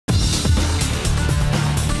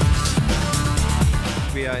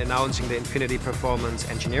are announcing the Infiniti Performance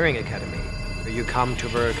Engineering Academy. You come to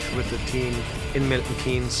work with the team in Milton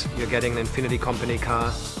Keynes, you're getting an Infiniti company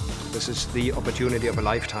car. This is the opportunity of a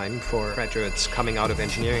lifetime for graduates coming out of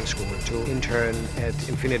engineering school to intern at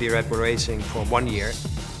Infiniti Red Bull Racing for 1 year.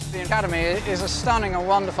 The Academy is a stunning and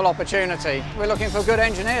wonderful opportunity. We're looking for good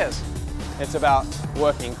engineers. It's about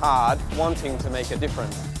working hard, wanting to make a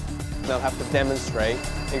difference. They'll have to demonstrate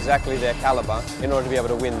exactly their caliber in order to be able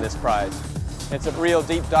to win this prize. It's a real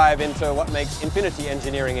deep dive into what makes Infiniti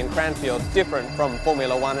engineering in Cranfield different from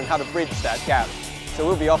Formula One and how to bridge that gap. So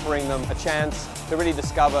we'll be offering them a chance to really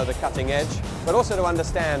discover the cutting edge, but also to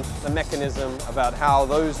understand the mechanism about how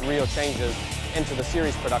those real changes enter the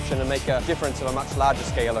series production and make a difference of a much larger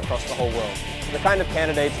scale across the whole world. The kind of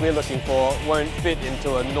candidates we're looking for won't fit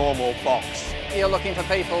into a normal box. You're looking for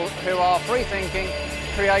people who are free-thinking,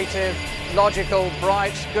 creative, logical,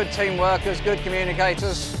 bright, good team workers, good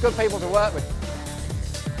communicators, good people to work with.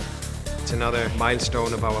 It's another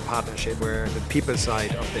milestone of our partnership where the people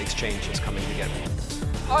side of the exchange is coming together.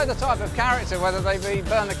 Either type of character, whether they be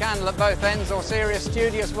burn the candle at both ends or serious,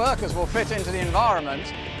 studious workers, will fit into the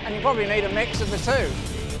environment, and you probably need a mix of the two.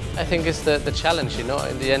 I think it's the challenge, you know.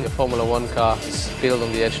 In the end, the Formula One car is built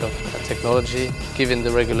on the edge of technology. Given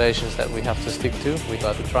the regulations that we have to stick to, we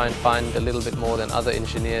got to try and find a little bit more than other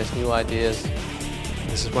engineers, new ideas.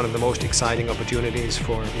 This is one of the most exciting opportunities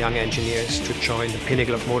for young engineers to join the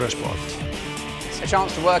pinnacle of motorsport. It's a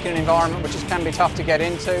chance to work in an environment which can be tough to get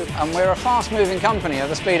into, and we're a fast-moving company.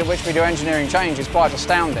 The speed at which we do engineering change is quite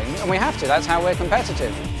astounding, and we have to. That's how we're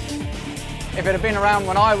competitive. If it had been around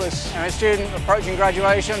when I was a student approaching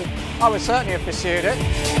graduation, I would certainly have pursued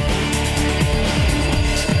it.